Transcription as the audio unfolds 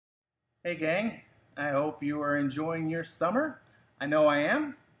Hey gang, I hope you are enjoying your summer. I know I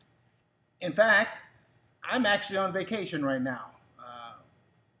am. In fact, I'm actually on vacation right now.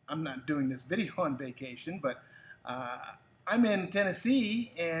 I'm not doing this video on vacation, but uh, I'm in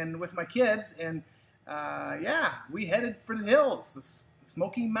Tennessee and with my kids, and yeah, we headed for the hills, the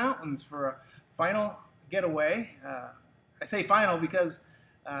Smoky Mountains, for a final getaway. I say final because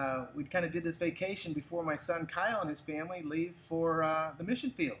we kind of did this vacation before my son Kyle and his family leave for the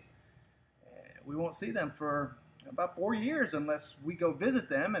mission field. We won't see them for about 4 years unless we go visit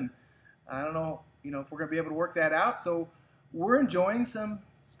them, and I don't know, if we're going to be able to work that out. So we're enjoying some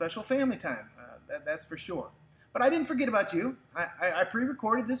special family time. That's for sure. But I didn't forget about you. I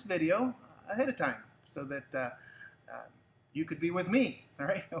pre-recorded this video ahead of time so that you could be with me. All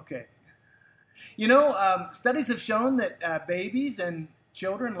right? Okay. Studies have shown that babies and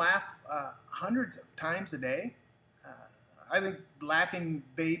children laugh hundreds of times a day. I think laughing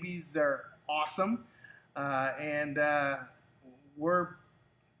babies are awesome, and we're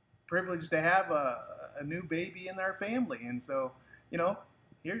privileged to have a new baby in our family. And so,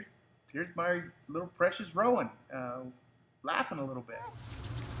 here's my little precious Rowan, laughing a little bit.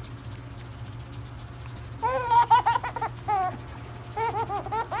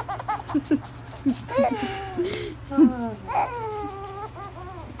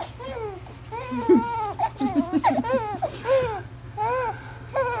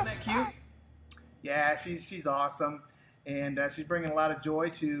 Isn't that cute? Yeah, she's awesome, and she's bringing a lot of joy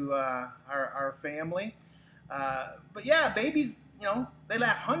to our family. But yeah, babies, they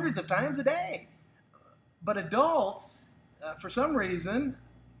laugh hundreds of times a day. But adults, for some reason,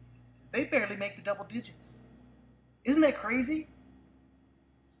 they barely make the double digits. Isn't that crazy?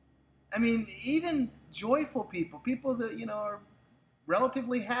 I mean, even joyful people that, are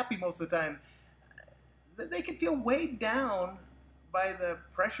relatively happy most of the time, they can feel weighed down by the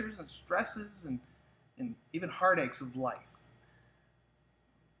pressures and stresses and even heartaches of life.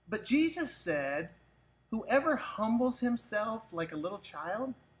 But Jesus said, whoever humbles himself like a little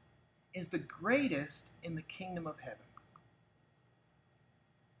child is the greatest in the kingdom of heaven.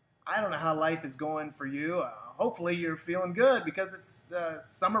 I don't know how life is going for you. Hopefully you're feeling good because it's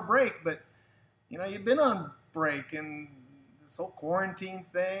summer break, but you've been on break and this whole quarantine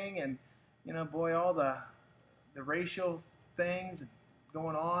thing, and boy, all the racial things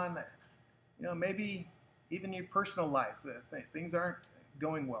going on. Maybe even your personal life, things aren't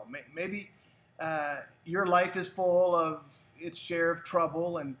going well. Maybe your life is full of its share of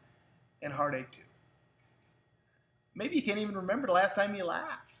trouble and heartache too. Maybe you can't even remember the last time you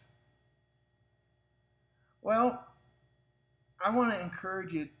laughed. Well, I want to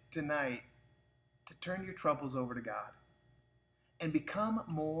encourage you tonight to turn your troubles over to God and become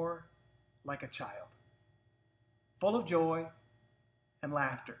more like a child, full of joy and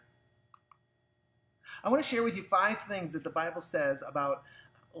laughter. I want to share with you 5 things that the Bible says about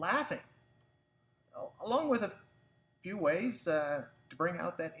laughing, along with a few ways to bring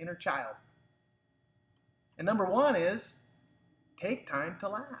out that inner child. And number 1 is take time to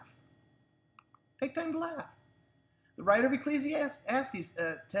laugh. Take time to laugh. The writer of Ecclesiastes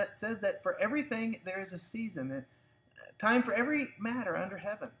says that for everything there is a season, a time for every matter under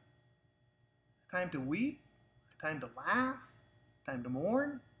heaven. A time to weep, a time to laugh, a time to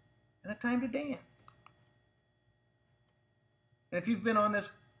mourn, and a time to dance. And if you've been on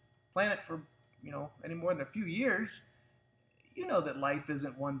this planet for, any more than a few years, you know that life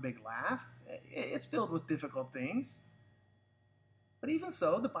isn't one big laugh. It's filled with difficult things. But even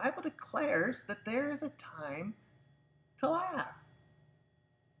so, the Bible declares that there is a time to laugh.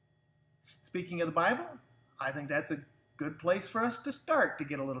 Speaking of the Bible, I think that's a good place for us to start to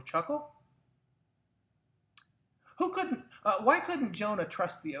get a little chuckle. Why couldn't Jonah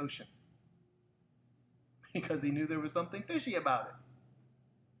trust the ocean? Because he knew there was something fishy about it.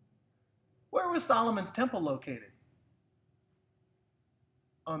 Where was Solomon's temple located?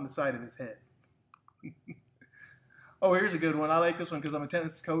 On the side of his head. Oh, here's a good one. I like this one because I'm a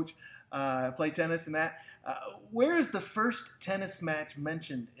tennis coach. I play tennis and that. Where is the first tennis match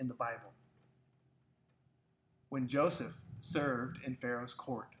mentioned in the Bible? When Joseph served in Pharaoh's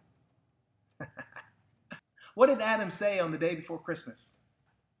court. What did Adam say on the day before Christmas?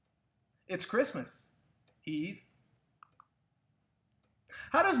 It's Christmas, Eve.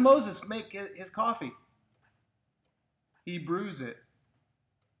 How does Moses make his coffee? He brews it.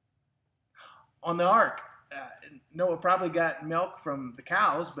 On the ark, Noah probably got milk from the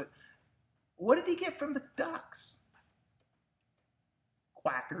cows, but what did he get from the ducks?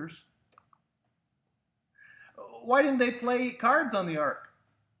 Quackers. Why didn't they play cards on the ark?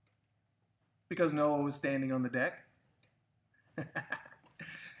 Because Noah was standing on the deck.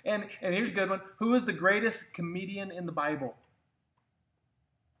 And here's a good one. Who is the greatest comedian in the Bible?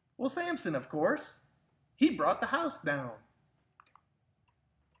 Well, Samson, of course. He brought the house down.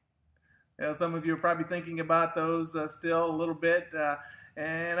 Some of you are probably thinking about those still a little bit,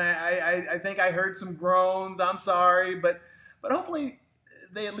 and I think I heard some groans. I'm sorry, but hopefully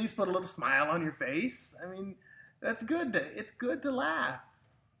they at least put a little smile on your face. I mean, that's good. It's good to laugh.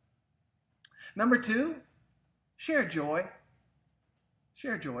 Number 2, share joy.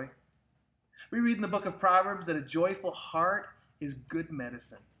 Share joy. We read in the book of Proverbs that a joyful heart is good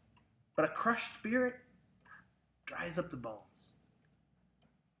medicine, but a crushed spirit dries up the bones.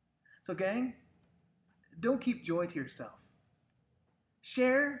 So, gang, don't keep joy to yourself.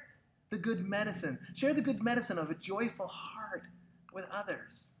 Share the good medicine. Share the good medicine of a joyful heart with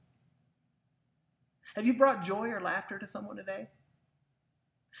others. Have you brought joy or laughter to someone today?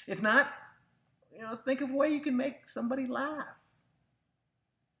 If not, think of a way you can make somebody laugh.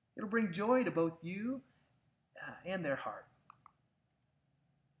 It'll bring joy to both you and their heart.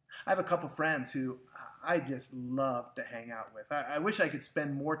 I have a couple friends who I just love to hang out with. I wish I could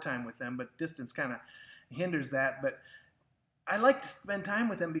spend more time with them, but distance kind of hinders that. But I like to spend time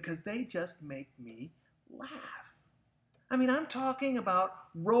with them because they just make me laugh. I mean, I'm talking about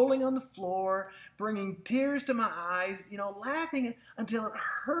rolling on the floor, bringing tears to my eyes, laughing until it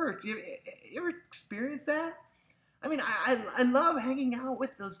hurts. You ever experienced that? I mean, I love hanging out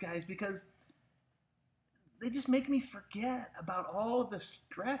with those guys because they just make me forget about all of the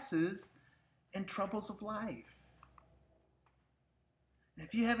stresses and troubles of life. And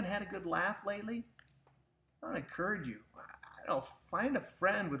if you haven't had a good laugh lately, I want to encourage you. Find a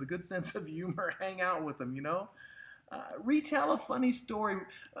friend with a good sense of humor. Hang out with them, retell a funny story.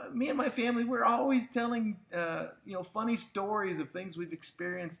 Me and my family, we're always telling, funny stories of things we've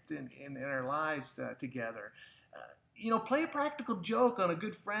experienced in our lives together. Play a practical joke on a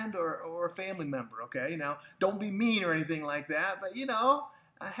good friend or a family member, okay? Now, don't be mean or anything like that, but,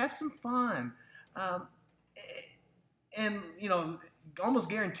 have some fun. And, almost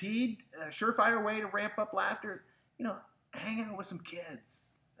guaranteed, a surefire way to ramp up laughter, hang out with some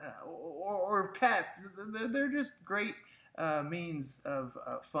kids or pets. They're just great means of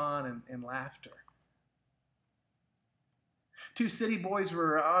fun and laughter. 2 city boys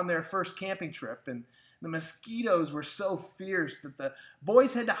were on their first camping trip, and the mosquitoes were so fierce that the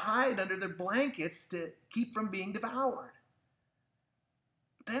boys had to hide under their blankets to keep from being devoured.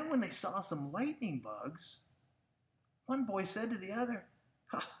 But then when they saw some lightning bugs, one boy said to the other,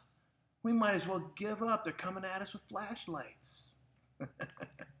 "We might as well give up. They're coming at us with flashlights."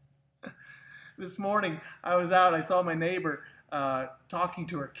 This morning, I was out. I saw my neighbor talking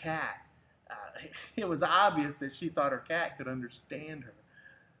to her cat. It was obvious that she thought her cat could understand her.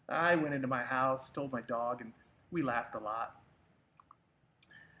 I went into my house, told my dog, and we laughed a lot.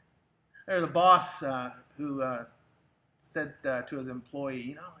 There's a boss who said to his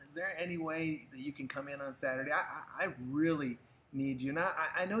employee, is there any way that you can come in on Saturday? I really need you. And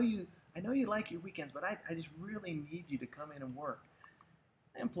I know you like your weekends, but I just really need you to come in and work.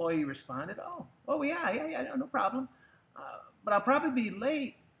 The employee responded, oh yeah, no problem. But I'll probably be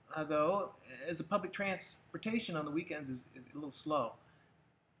late, though, as the public transportation on the weekends is a little slow.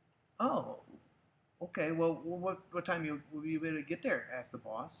 Oh, okay. Well, what time will you be able to get there? Asked the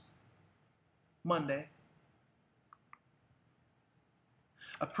boss. Monday.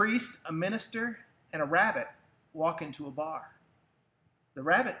 A priest, a minister, and a rabbit walk into a bar. The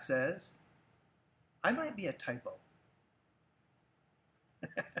rabbit says, "I might be a typo."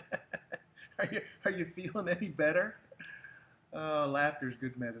 Are you feeling any better? Oh, laughter's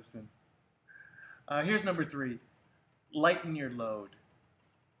good medicine. Here's number 3. Lighten your load.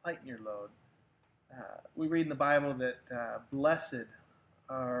 Lighten your load. We read in the Bible that blessed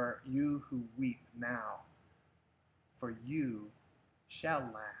are you who weep now, for you shall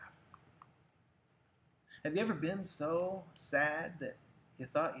laugh. Have you ever been so sad that you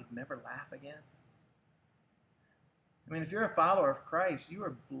thought you'd never laugh again? I mean, if you're a follower of Christ, you are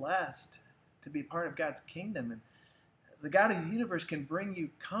blessed to be part of God's kingdom. And the God of the universe can bring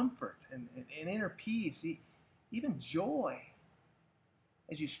you comfort and inner peace, even joy,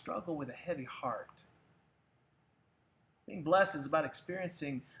 as you struggle with a heavy heart. Being blessed is about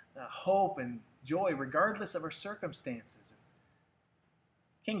experiencing hope and joy regardless of our circumstances.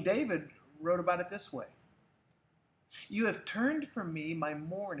 King David wrote about it this way: "You have turned from me my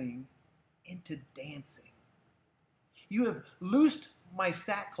mourning into dancing. You have loosed my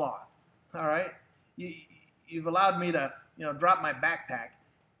sackcloth." All right? You've allowed me to, drop my backpack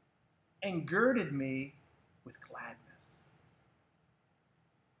and girded me with gladness.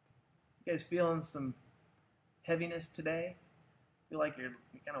 You guys feeling some heaviness today? Feel like you're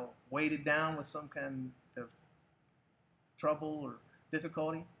kind of weighted down with some kind of trouble or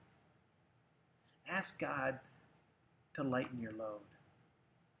difficulty? Ask God to lighten your load.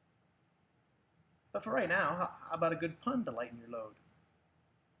 But for right now, how about a good pun to lighten your load?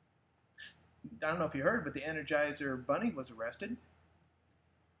 I don't know if you heard, but the Energizer Bunny was arrested.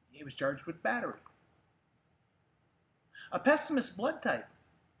 He was charged with battery. A pessimist blood type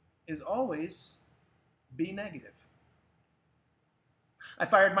is always B negative. I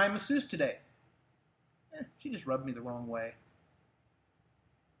fired my masseuse today. She just rubbed me the wrong way.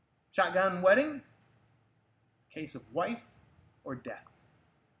 Shotgun wedding? Case of wife or death.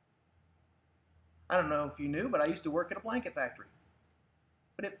 I don't know if you knew, but I used to work at a blanket factory.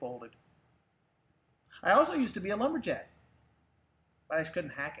 But it folded. I also used to be a lumberjack, but I just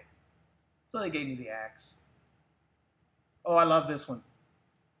couldn't hack it. So they gave me the axe. Oh, I love this one.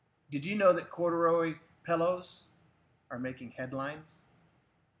 Did you know that corduroy pillows are making headlines?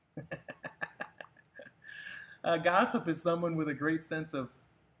 Gossip is someone with a great sense of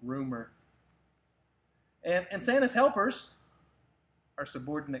rumor. And Santa's helpers are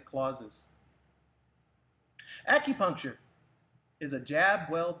subordinate clauses. Acupuncture is a jab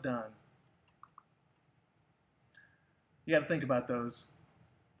well done. You got to think about those.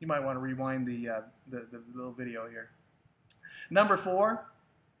 You might want to rewind the little video here. Number 4,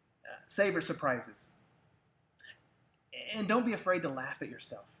 savor surprises. And don't be afraid to laugh at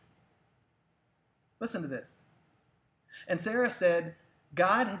yourself. Listen to this. And Sarah said,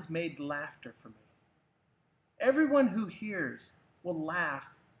 God has made laughter for me. Everyone who hears will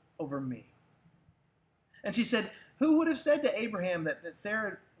laugh over me. And she said, who would have said to Abraham that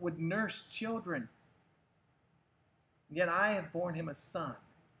Sarah would nurse children? Yet I have borne him a son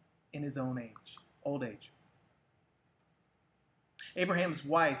in his old age. Abraham's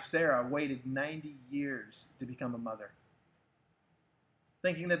wife, Sarah, waited 90 years to become a mother.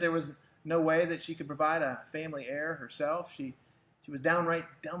 Thinking that there was no way that she could provide a family heir herself, she was downright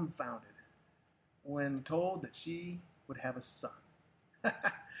dumbfounded when told that she would have a son.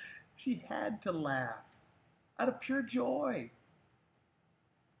 She had to laugh out of pure joy.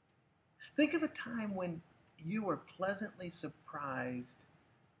 Think of a time when you were pleasantly surprised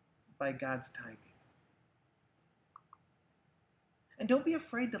by God's timing. And don't be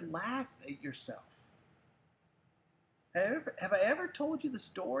afraid to laugh at yourself. Have I ever told you the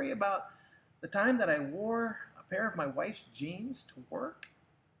story about the time that I wore a pair of my wife's jeans to work?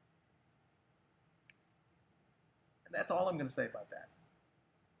 And that's all I'm going to say about that.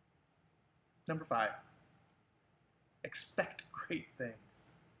 Number 5, expect great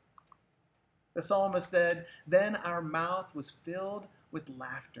things. The psalmist said, then our mouth was filled with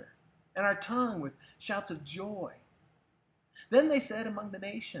laughter, and our tongue with shouts of joy. Then they said among the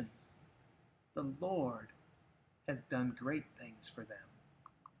nations, the Lord has done great things for them.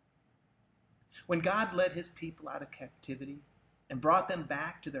 When God led his people out of captivity and brought them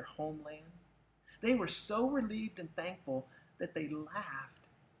back to their homeland, they were so relieved and thankful that they laughed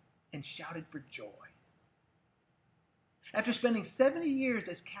and shouted for joy. After spending 70 years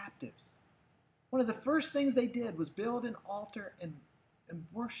as captives, one of the first things they did was build an altar and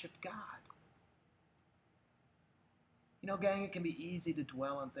worship God. You know, gang, it can be easy to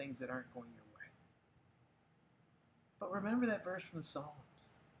dwell on things that aren't going your way. But remember that verse from the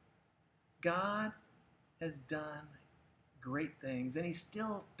Psalms. God has done great things, and he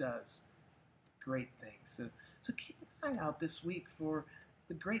still does great things. So keep an eye out this week for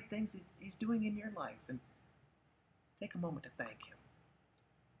the great things he's doing in your life, and take a moment to thank him.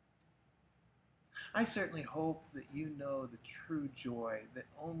 I certainly hope that you know the true joy that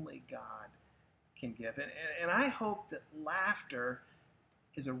only God can give. And I hope that laughter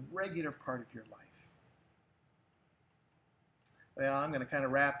is a regular part of your life. Well, I'm going to kind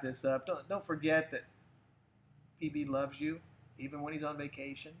of wrap this up. Don't forget that PB loves you, even when he's on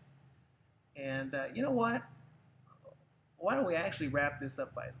vacation. And you know what? Why don't we actually wrap this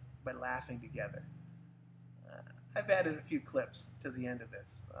up by laughing together? I've added a few clips to the end of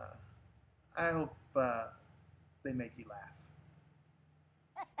this. I hope they make you laugh.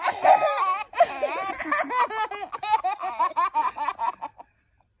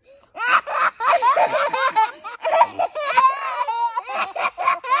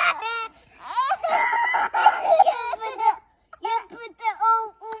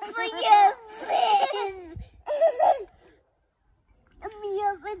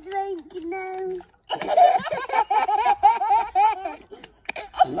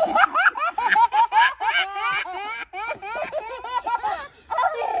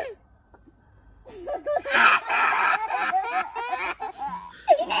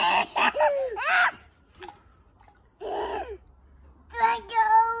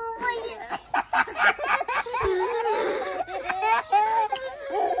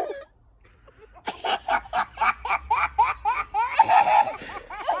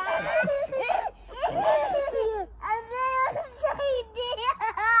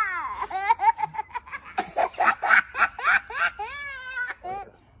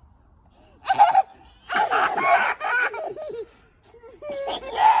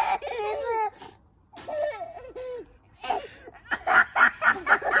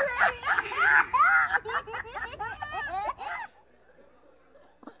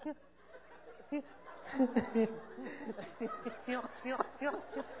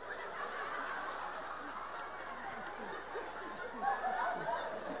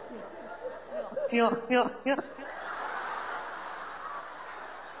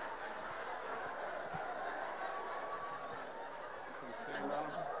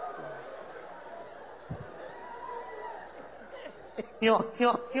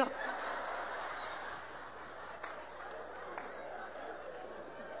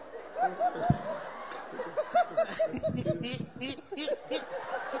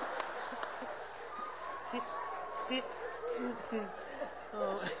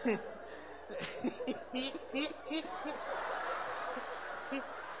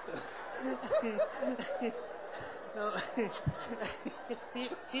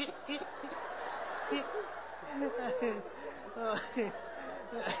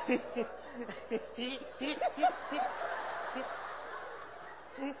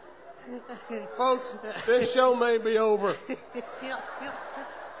 Folks, this show may be over.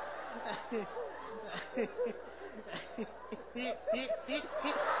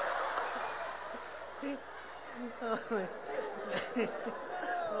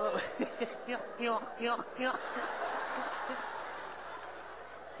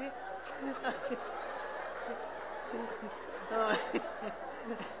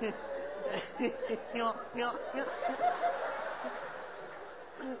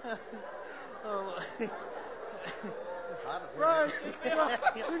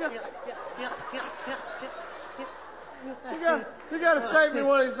 You gotta save me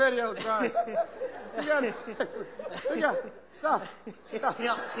one of these videos, Brian. You gotta stop. Stop.